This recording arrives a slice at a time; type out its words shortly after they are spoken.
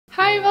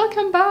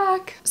welcome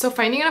back! So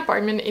finding an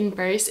apartment in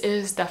Paris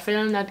is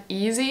definitely not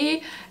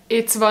easy.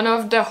 It's one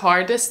of the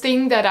hardest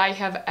things that I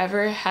have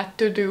ever had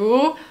to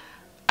do.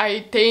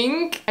 I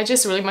think I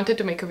just really wanted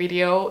to make a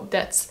video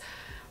that's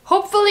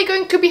hopefully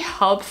going to be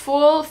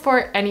helpful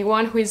for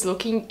anyone who is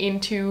looking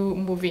into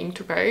moving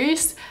to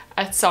Paris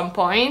at some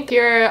point.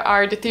 Here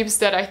are the tips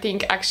that I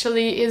think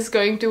actually is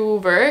going to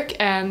work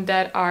and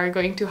that are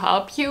going to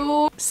help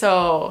you.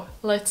 So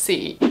let's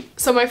see.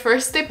 So my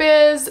first tip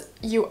is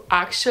you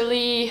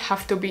actually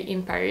have to be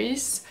in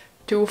Paris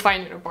to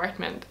find an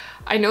apartment.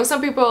 I know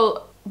some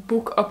people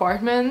book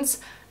apartments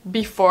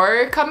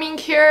before coming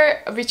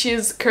here, which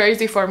is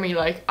crazy for me.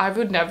 Like, I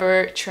would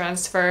never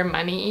transfer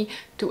money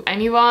to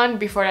anyone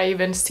before I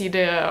even see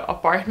the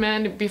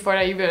apartment, before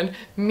I even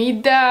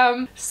meet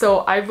them. So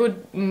I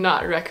would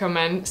not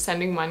recommend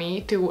sending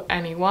money to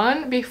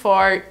anyone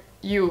before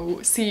you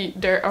see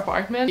their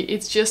apartment.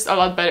 It's just a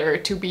lot better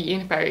to be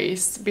in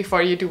Paris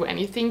before you do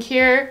anything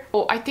here.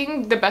 So I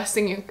think the best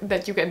thing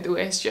that you can do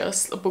is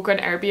just book an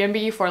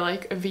Airbnb for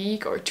like a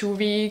week or 2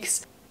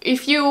 weeks.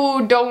 If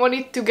you don't want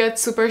it to get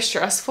super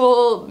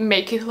stressful,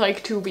 make it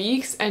like 2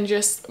 weeks and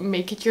just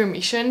make it your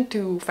mission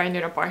to find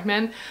an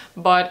apartment.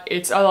 But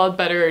it's a lot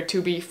better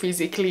to be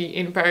physically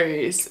in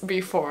Paris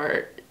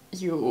before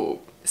you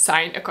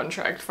sign a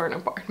contract for an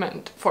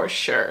apartment, for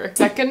sure.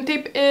 Second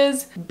tip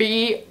is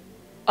be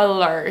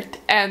alert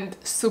and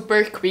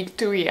super quick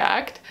to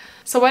react.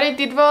 So what I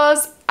did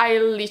was I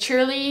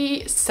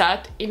literally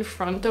sat in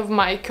front of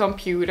my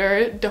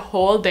computer the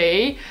whole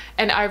day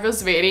and I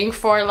was waiting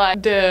for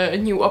like the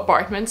new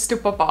apartments to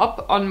pop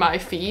up on my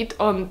feed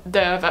on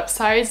the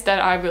websites that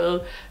I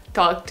will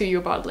talk to you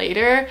about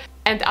later.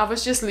 And I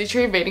was just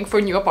literally waiting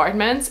for new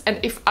apartments, and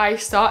if I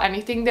saw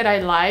anything that I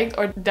liked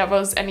or there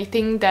was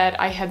anything that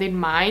I had in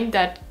mind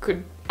that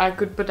I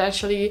could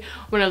potentially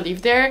want to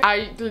live there,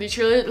 I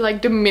literally,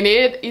 like the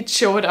minute it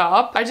showed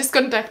up, I just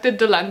contacted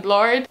the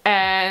landlord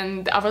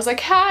and I was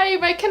like, hi,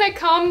 when can I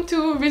come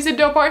to visit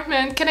the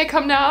apartment? Can I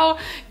come now?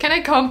 Can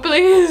I come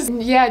please?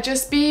 Yeah,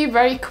 just be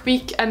very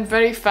quick and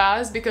very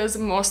fast because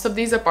most of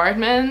these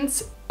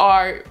apartments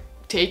are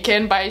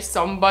taken by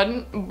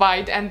someone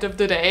by the end of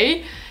the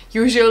day.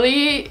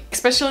 Usually,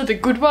 especially the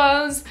good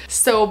ones,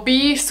 so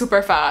be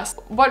super fast.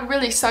 What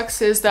really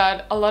sucks is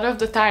that a lot of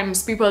the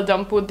times people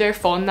don't put their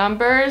phone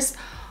numbers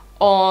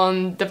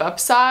on the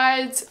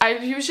websites. I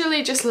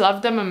usually just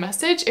left them a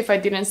message if I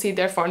didn't see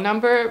their phone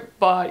number,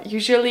 but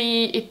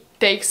usually it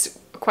takes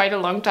quite a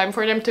long time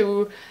for them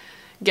to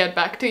get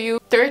back to you.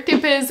 Third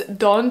tip is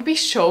don't be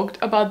shocked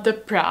about the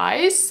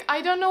price.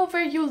 I don't know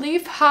where you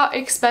live, how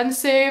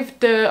expensive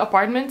the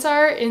apartments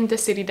are in the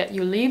city that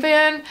you live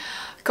in.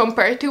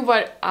 Compared to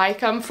what I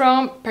come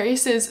from,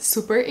 Paris is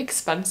super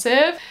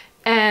expensive,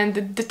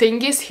 and the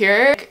thing is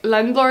here,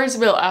 landlords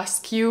will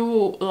ask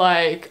you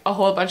like a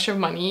whole bunch of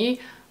money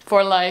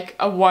for like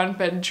a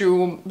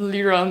 1-bedroom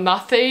literal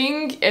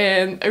nothing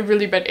in a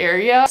really bad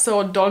area.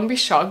 So don't be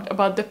shocked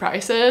about the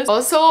prices.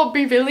 Also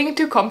be willing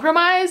to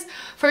compromise.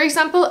 For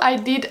example, I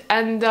did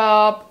end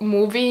up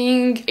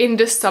moving in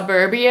the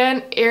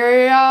suburban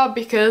area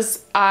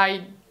because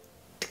I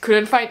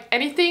couldn't find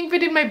anything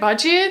within my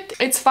budget.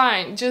 It's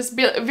fine, just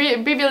be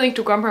willing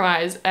to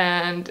compromise.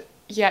 And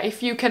yeah,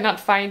 if you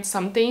cannot find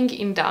something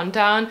in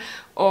downtown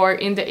or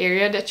in the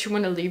area that you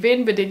want to live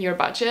in within your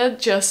budget,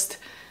 just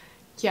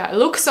yeah,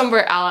 look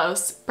somewhere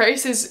else.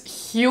 Paris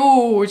is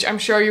huge. I'm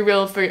sure you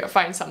will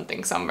find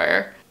something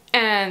somewhere.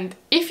 And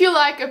if you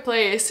like a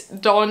place,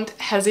 don't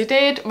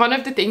hesitate. One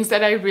of the things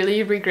that I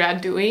really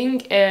regret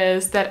doing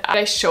is that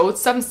I showed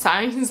some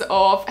signs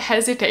of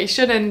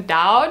hesitation and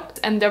doubt,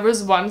 and there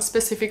was one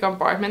specific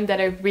apartment that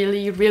I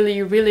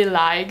really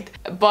liked,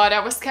 but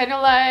I was kind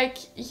of like,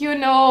 you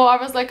know, I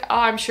was like, oh,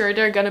 I'm sure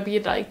they're gonna be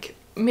like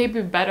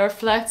maybe better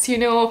flats, you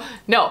know.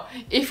 No,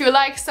 if you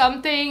like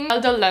something,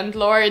 tell the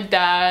landlord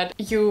that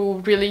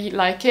you really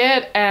like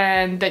it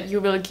and that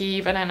you will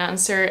give an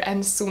answer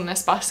as soon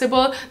as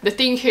possible. The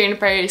thing here in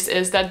Paris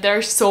is that there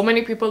are so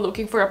many people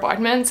looking for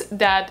apartments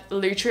that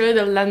literally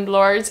the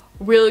landlords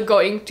will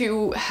going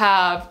to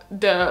have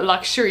the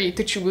luxury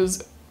to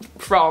choose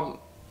from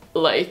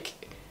like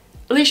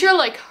literally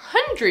like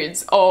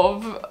hundreds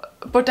of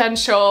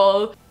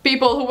potential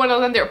people who want to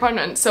rent their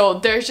apartment. So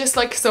there's just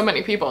like so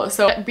many people,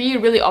 so be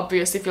really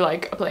obvious if you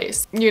like a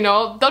place, you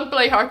know. Don't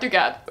play hard to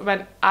get.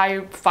 When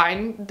I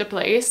find the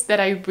place that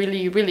I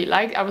really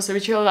liked, I was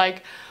literally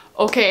like,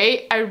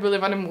 okay, I really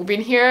want to move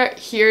in here,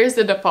 here's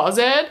the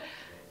deposit,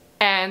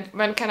 and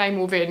when can I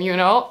move in, you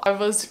know. I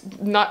was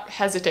not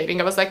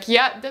hesitating. I was like,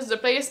 yeah, this is the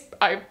place.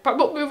 I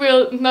probably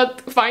will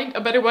not find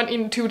a better one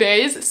in 2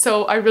 days,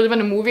 so I really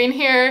want to move in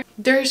here.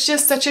 There's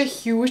just such a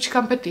huge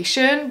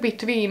competition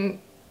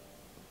between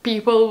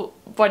people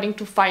wanting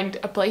to find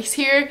a place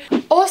here.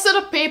 Also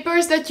the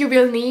papers that you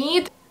will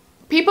need.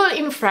 People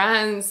in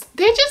France,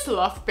 they just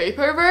love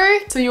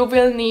paperwork, so you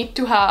will need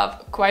to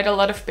have quite a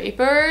lot of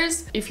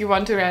papers if you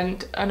want to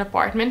rent an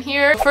apartment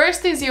here.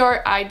 First is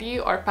your ID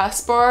or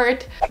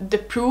passport. The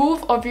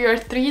proof of your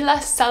 3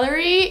 last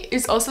salary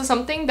is also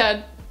something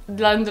that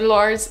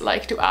landlords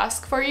like to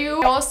ask for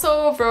you. I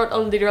also wrote a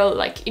little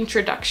like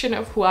introduction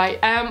of who I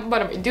am,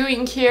 what am I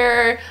doing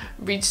here,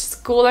 which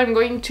school I'm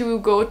going to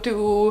go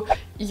to,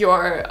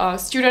 your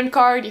student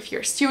card if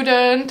you're a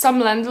student. Some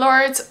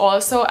landlords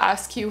also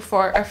ask you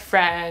for a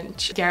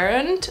French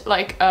guarant,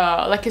 like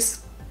a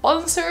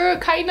sponsor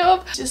kind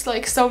of, just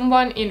like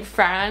someone in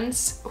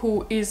France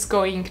who is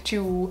going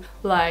to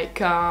like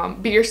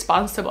be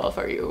responsible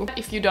for you.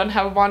 If you don't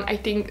have one, I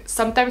think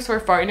sometimes for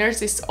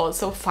foreigners it's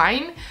also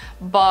fine,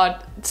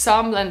 but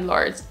some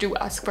landlords do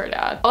ask for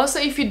that. Also,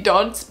 if you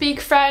don't speak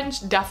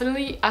French,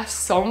 definitely ask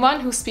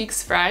someone who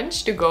speaks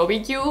French to go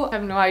with you. I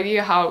have no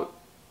idea how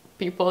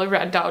people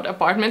rent out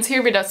apartments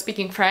here without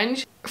speaking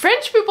French.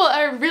 French people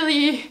are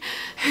really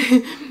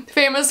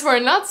famous for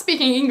not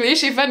speaking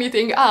English, if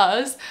anything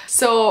else.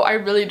 So I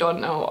really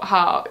don't know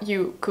how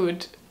you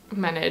could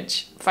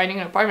manage finding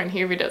an apartment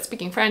here without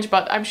speaking French,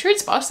 but I'm sure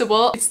it's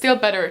possible. It's still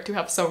better to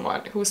have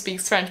someone who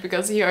speaks French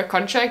because your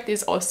contract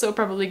is also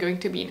probably going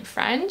to be in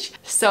French.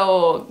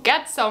 So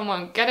get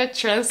someone, get a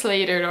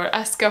translator or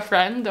ask a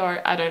friend,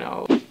 or I don't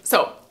know.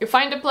 So you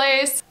find a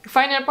place, you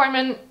find an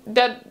apartment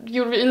that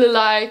you really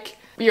like.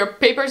 Your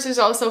papers is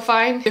also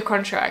fine. The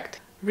contract.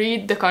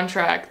 Read the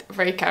contract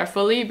very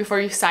carefully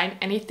before you sign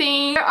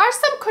anything. There are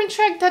some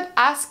contracts that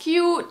ask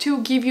you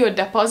to give you a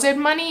deposit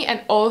money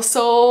and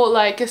also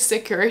like a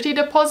security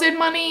deposit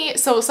money.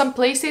 So some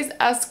places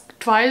ask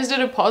twice the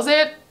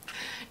deposit.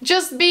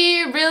 Just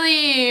be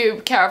really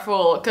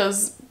careful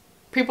because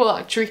people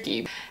are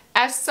tricky.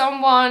 Ask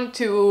someone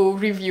to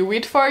review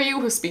it for you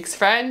who speaks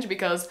French,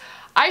 because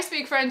I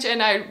speak French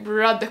and I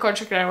read the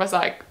contract and I was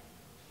like,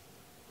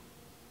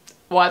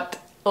 what?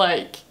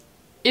 Like,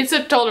 it's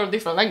a total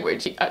different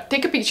language.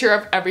 Take a picture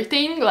of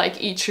everything,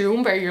 like each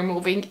room where you're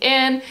moving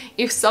in.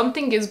 If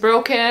something is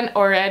broken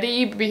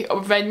already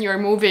when you're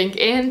moving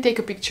in, take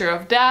a picture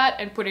of that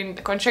and put in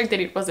the contract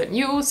that it wasn't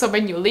you, so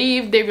when you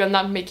leave they will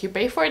not make you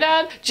pay for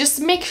that. Just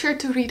make sure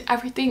to read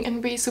everything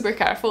and be super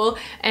careful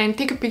and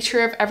take a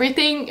picture of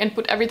everything and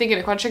put everything in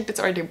a contract that's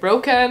already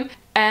broken.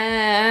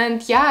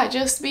 And yeah,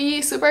 just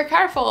be super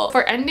careful.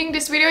 For ending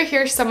this video,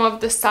 here's some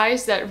of the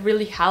sites that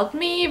really helped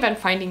me when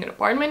finding an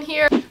apartment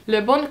here.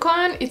 Le Bon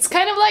Coin, it's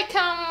kind of like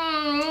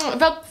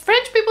well,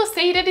 French people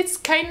say that it's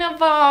kind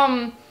of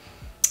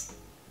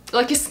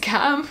like a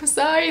scam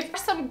site.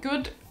 There's some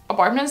good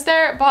apartments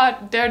there,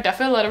 but there are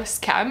definitely a lot of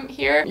scam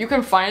here. You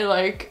can find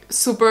like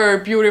super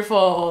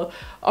beautiful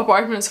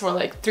apartments for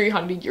like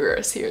 300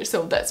 euros here,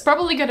 so that's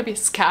probably gonna be a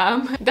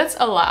scam. That's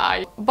a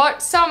lie,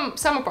 but some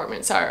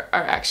apartments are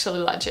actually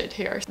legit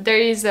here. There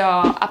is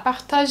a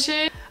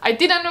partage. I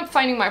did end up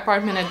finding my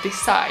apartment at this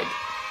side,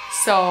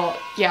 so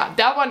yeah,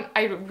 that one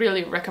I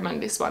really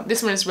recommend. This one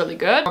is really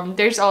good.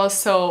 There's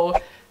also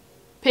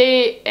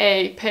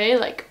Pay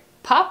like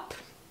pop,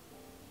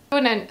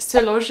 and then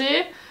Se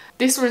Loger.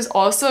 This one is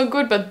also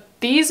good, but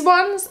these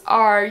ones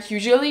are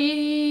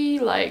usually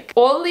like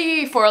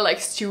only for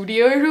like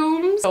studio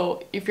rooms.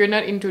 So if you're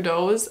not into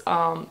those,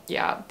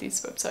 yeah,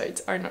 these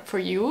websites are not for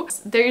you.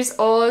 There's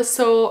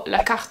also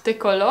La Carte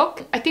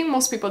Coloc. I think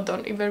most people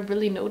don't even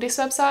really know this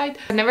website.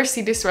 I never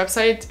see this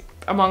website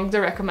among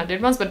the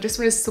recommended ones, but this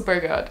one is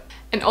super good.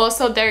 And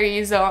also there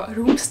is a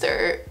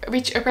Roomster,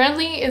 which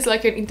apparently is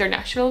like an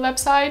international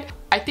website.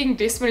 I think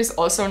this one is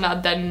also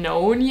not that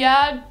known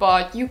yet,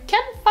 but you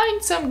can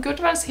find some good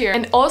ones here.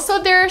 And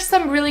also there are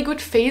some really good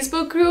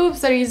Facebook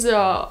groups. There is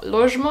a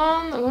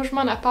Logement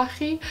à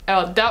Paris.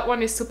 That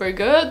one is super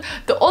good.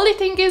 The only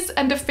thing is,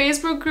 in the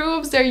Facebook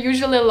groups, there are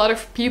usually a lot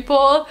of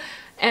people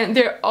and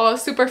they're all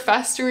super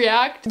fast to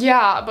react.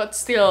 Yeah, but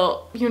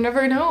still, you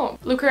never know.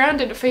 Look around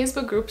in the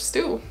Facebook groups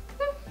too.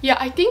 Yeah,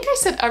 I think I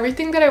said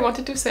everything that I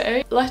wanted to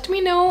say. Let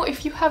me know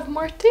if you have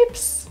more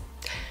tips.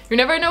 You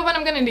never know when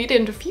I'm gonna need it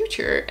in the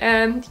future.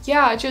 And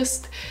yeah,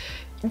 just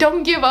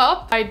don't give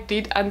up. I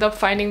did end up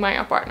finding my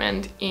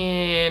apartment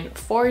in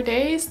 4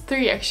 days.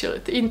 3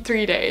 actually, in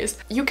 3 days.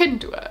 You can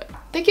do it.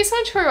 Thank you so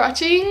much for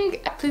watching.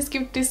 Please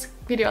give this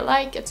video a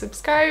like and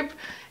subscribe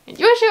as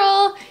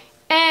usual.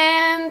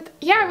 And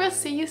yeah, we'll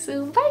see you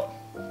soon. Bye!